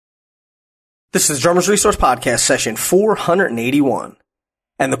This is Drummers Resource Podcast, session 481.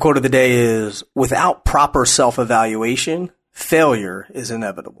 And the quote of the day is, without proper self-evaluation, failure is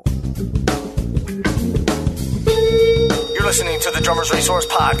inevitable. You're listening to the Drummers Resource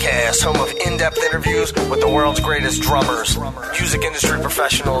Podcast, home of in-depth interviews with the world's greatest drummers, music industry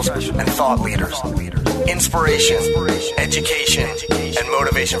professionals, and thought leaders. Inspiration, education, and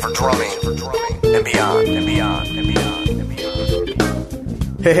motivation for drumming and beyond, and beyond, and beyond, and beyond.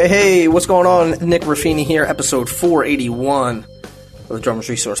 Hey, what's going on? Nick Ruffini here, episode 481 of the Drummers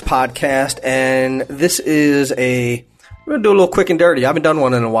Resource Podcast. And this is we're going to do a little quick and dirty. I haven't done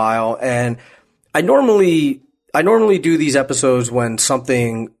one in a while. And I normally do these episodes when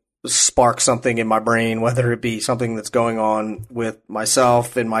something sparks something in my brain, whether it be something that's going on with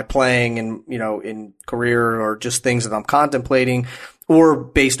myself and my playing and, in career, or just things that I'm contemplating, or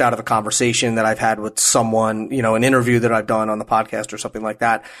based out of a conversation that I've had with someone, an interview that I've done on the podcast or something like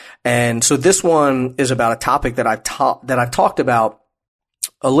that. And so this one is about a topic that I've talked about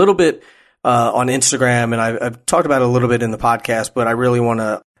a little bit on Instagram, and I've talked about it a little bit in the podcast, but I really want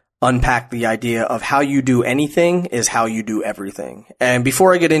to unpack the idea of how you do anything is how you do everything. And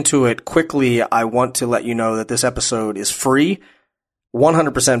before I get into it, quickly, I want to let you know that this episode is free,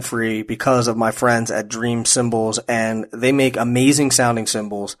 100% free, because of my friends at Dream Cymbals, and they make amazing sounding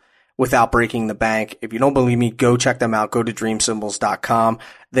cymbals without breaking the bank. If you don't believe me, go check them out. Go to dreamcymbals.com.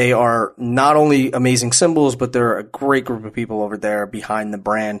 They are not only amazing cymbals, but they're a great group of people over there behind the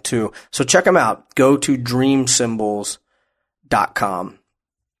brand too. So check them out. Go to dreamcymbals.com.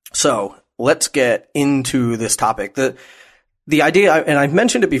 So let's get into this topic. The idea, and I've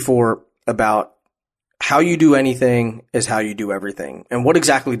mentioned it before, about how you do anything is how you do everything. And what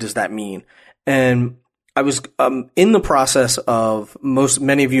exactly does that mean? And I was in the process of,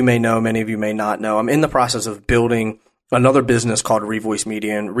 many of you may know, many of you may not know, I'm in the process of building another business called Revoice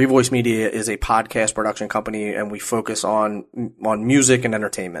Media. And Revoice Media is a podcast production company, and we focus on music and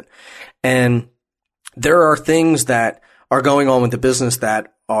entertainment. And there are things that are going on with the business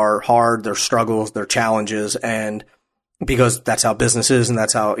that are hard, they're struggles, they're challenges, and because that's how business is, and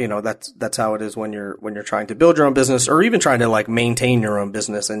that's how, that's how it is when you're trying to build your own business, or even trying to maintain your own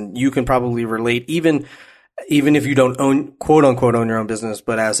business. And you can probably relate, even if you don't own, quote unquote, own your own business,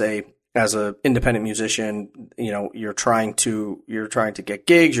 but as a independent musician, you're trying to get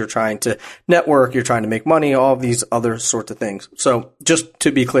gigs, you're trying to network, you're trying to make money, all of these other sorts of things. So just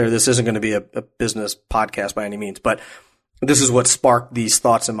to be clear, this isn't going to be a business podcast by any means, but this is what sparked these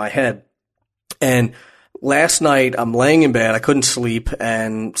thoughts in my head. And last night, I'm laying in bed, I couldn't sleep,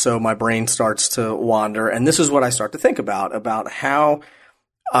 and so my brain starts to wander, and this is what I start to think about how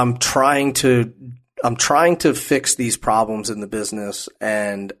I'm trying to fix these problems in the business,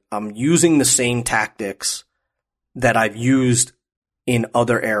 and I'm using the same tactics that I've used in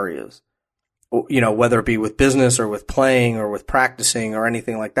other areas, whether it be with business or with playing or with practicing or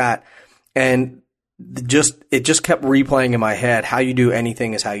anything like that. And it just kept replaying in my head, how you do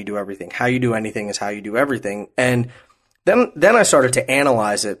anything is how you do everything. How you do anything is how you do everything. And then I started to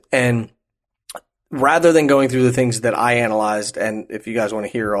analyze it. And rather than going through the things that I analyzed, and if you guys want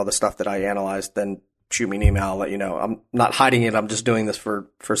to hear all the stuff that I analyzed, then shoot me an email, I'll let you know. I'm not hiding it. I'm just doing this for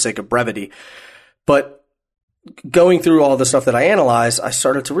sake of brevity. But going through all the stuff that I analyzed, I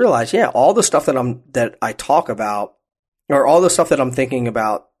started to realize, all the stuff that I talk about, or all the stuff that I'm thinking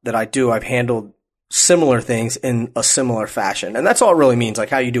about that I do, I've handled similar things in a similar fashion. And that's all it really means.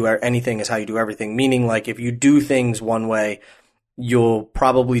 How you do anything is how you do everything. Meaning, if you do things one way, you'll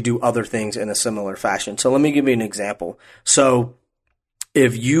probably do other things in a similar fashion. So let me give you an example. So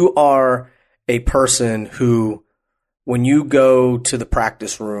if you are a person who, when you go to the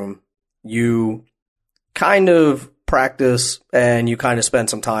practice room, you kind of practice and you kind of spend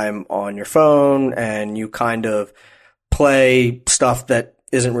some time on your phone and you kind of play stuff that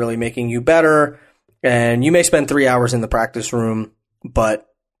isn't really making you better, and you may spend 3 hours in the practice room, but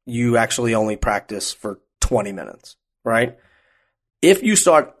you actually only practice for 20 minutes, right? If you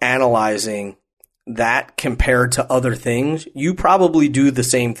start analyzing that compared to other things, you probably do the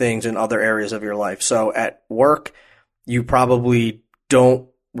same things in other areas of your life. So at work, you probably don't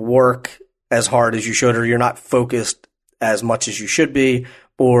work as hard as you should, or you're not focused as much as you should be,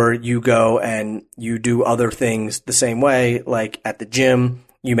 or you go and you do other things the same way, like at the gym.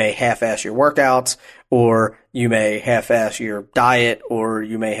 You may half-ass your workouts, or you may half-ass your diet, or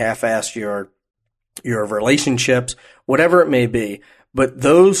you may half-ass your relationships, whatever it may be. But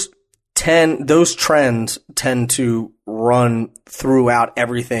those trends tend to run throughout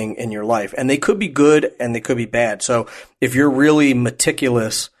everything in your life, and they could be good and they could be bad. So if you're really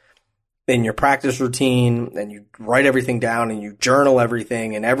meticulous in your practice routine and you write everything down and you journal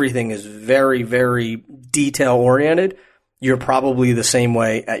everything and everything is very, very detail oriented, you're probably the same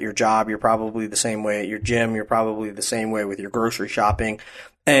way at your job. You're probably the same way at your gym. You're probably the same way with your grocery shopping.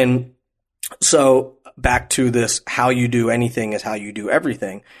 And so back to this, how you do anything is how you do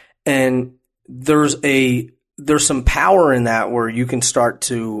everything. And there's some power in that where you can start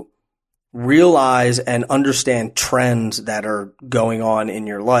to realize and understand trends that are going on in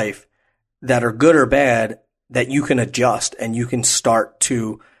your life that are good or bad, that you can adjust and you can start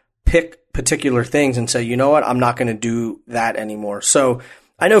to pick particular things and say, you know what, I'm not going to do that anymore. So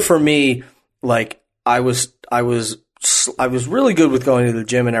I know for me, like I was really good with going to the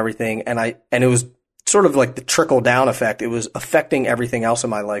gym and everything. And it was sort of like the trickle down effect. It was affecting everything else in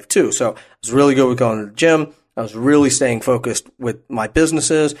my life too. So I was really good with going to the gym. I was really staying focused with my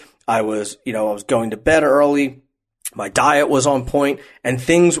businesses. I was going to bed early. My diet was on point and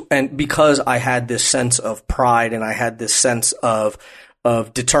because I had this sense of pride and I had this sense of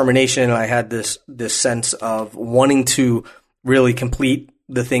determination, and I had this sense of wanting to really complete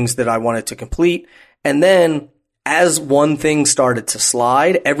the things that I wanted to complete. And then as one thing started to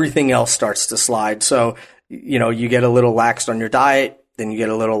slide, everything else starts to slide. So, you get a little laxed on your diet, then you get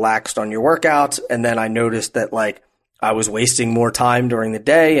a little laxed on your workouts. And then I noticed that like I was wasting more time during the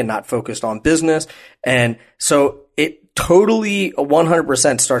day and not focused on business. And so it totally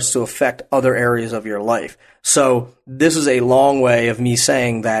 100% starts to affect other areas of your life. So this is a long way of me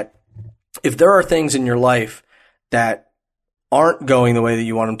saying that if there are things in your life that aren't going the way that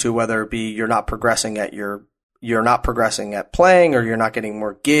you want them to, whether it be you're not progressing at playing, or you're not getting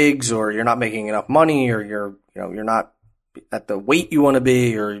more gigs, or you're not making enough money, or you're not at the weight you want to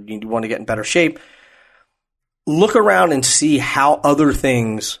be, or you want to get in better shape, look around and see how other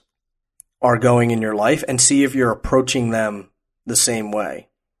things are going in your life and see if you're approaching them the same way.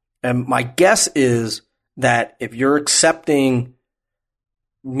 And my guess is that if you're accepting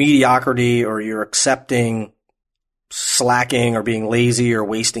mediocrity, or you're accepting slacking or being lazy or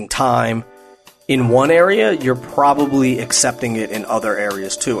wasting time in one area, you're probably accepting it in other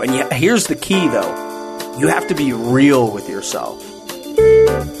areas too. And yet, here's the key though. You have to be real with yourself.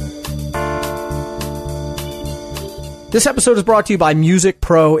 This episode is brought to you by Music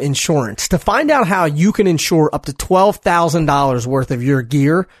Pro Insurance. To find out how you can insure up to $12,000 worth of your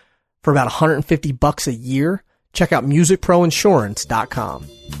gear for about $150 a year, check out musicproinsurance.com.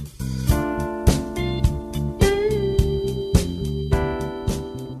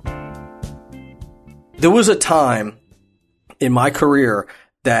 There was a time in my career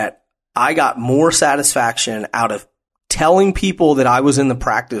that I got more satisfaction out of telling people that I was in the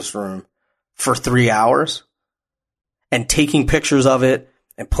practice room for 3 hours and taking pictures of it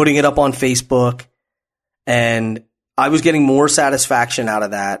and putting it up on Facebook. And I was getting more satisfaction out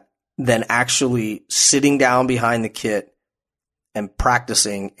of that than actually sitting down behind the kit and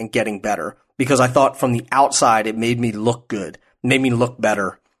practicing and getting better, because I thought from the outside it made me look good, made me look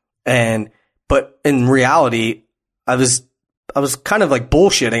better. But in reality, I was kind of like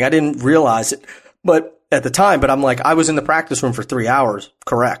bullshitting. I didn't realize it, but at the time, I'm like, I was in the practice room for 3 hours.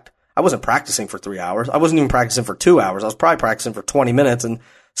 Correct. I wasn't practicing for 3 hours. I wasn't even practicing for 2 hours. I was probably practicing for 20 minutes and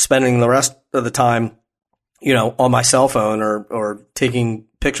spending the rest of the time, on my cell phone or taking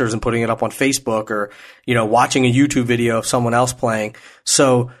pictures and putting it up on Facebook, or, watching a YouTube video of someone else playing.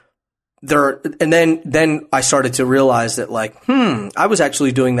 So and then I started to realize that like, I was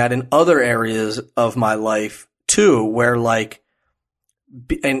actually doing that in other areas of my life too, where like,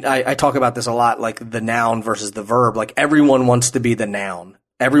 and I talk about this a lot, like the noun versus the verb. Like everyone wants to be the noun.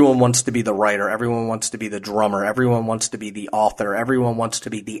 Everyone wants to be the writer. Everyone wants to be the drummer. Everyone wants to be the author. Everyone wants to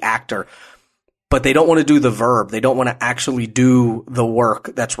be the actor, but they don't want to do the verb. They don't want to actually do the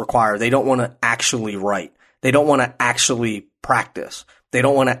work that's required. They don't want to actually write. They don't want to actually practice. They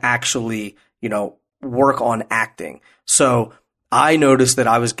don't want to actually, work on acting. So I noticed that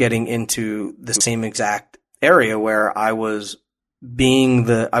I was getting into the same exact area where I was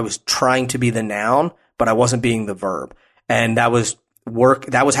trying to be the noun, but I wasn't being the verb. And that was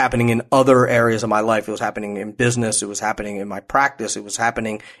happening in other areas of my life. It was happening in business. It was happening in my practice. It was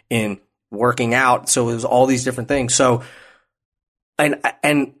happening in working out. So it was all these different things. So, and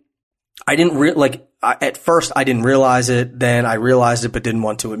I didn't at first I didn't realize it. Then I realized it, but didn't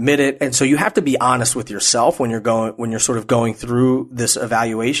want to admit it. And so you have to be honest with yourself when you're sort of going through this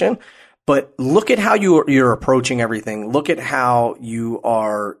evaluation. But look at how you're approaching everything. Look at how you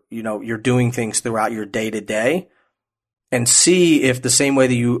are, you're doing things throughout your day to day, and see if the same way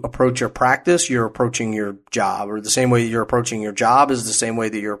that you approach your practice, you're approaching your job, or the same way that you're approaching your job is the same way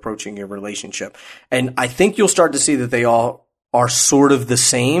that you're approaching your relationship. And I think you'll start to see that they all are sort of the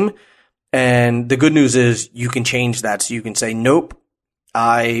same. And the good news is you can change that. So you can say, nope,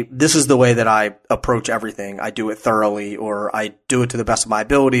 this is the way that I approach everything. I do it thoroughly, or I do it to the best of my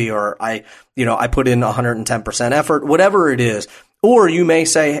ability, or I put in 110% effort, whatever it is. Or you may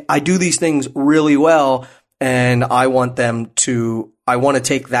say, I do these things really well, and I want to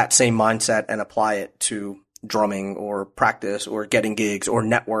take that same mindset and apply it to drumming or practice or getting gigs or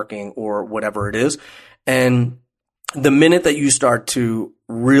networking or whatever it is. And the minute that you start to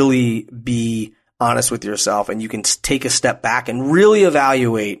really be honest with yourself and you can take a step back and really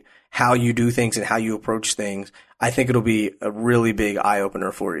evaluate how you do things and how you approach things, I think it'll be a really big eye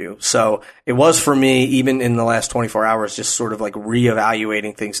opener for you. So it was for me, even in the last 24 hours, just sort of like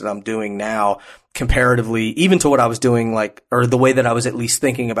reevaluating things that I'm doing now comparatively, even to what I was doing, or the way that I was at least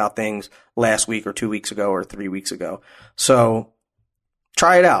thinking about things last week or 2 weeks ago or 3 weeks ago. So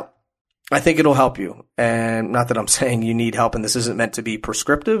try it out. I think it'll help you. And not that I'm saying you need help and this isn't meant to be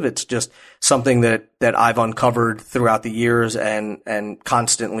prescriptive. It's just something that I've uncovered throughout the years and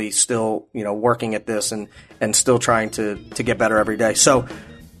constantly still, working at this and still trying to get better every day. So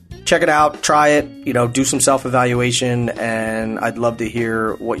check it out, try it, do some self-evaluation, and I'd love to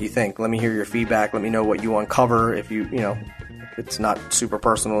hear what you think. Let me hear your feedback. Let me know what you uncover if if it's not super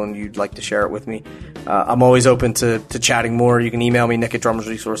personal and you'd like to share it with me. I'm always open to chatting more. You can email me,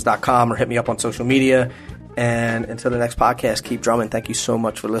 nick@drummersresource.com, or hit me up on social media. And until the next podcast, keep drumming. Thank you so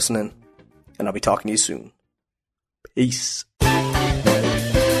much for listening, and I'll be talking to you soon. Peace.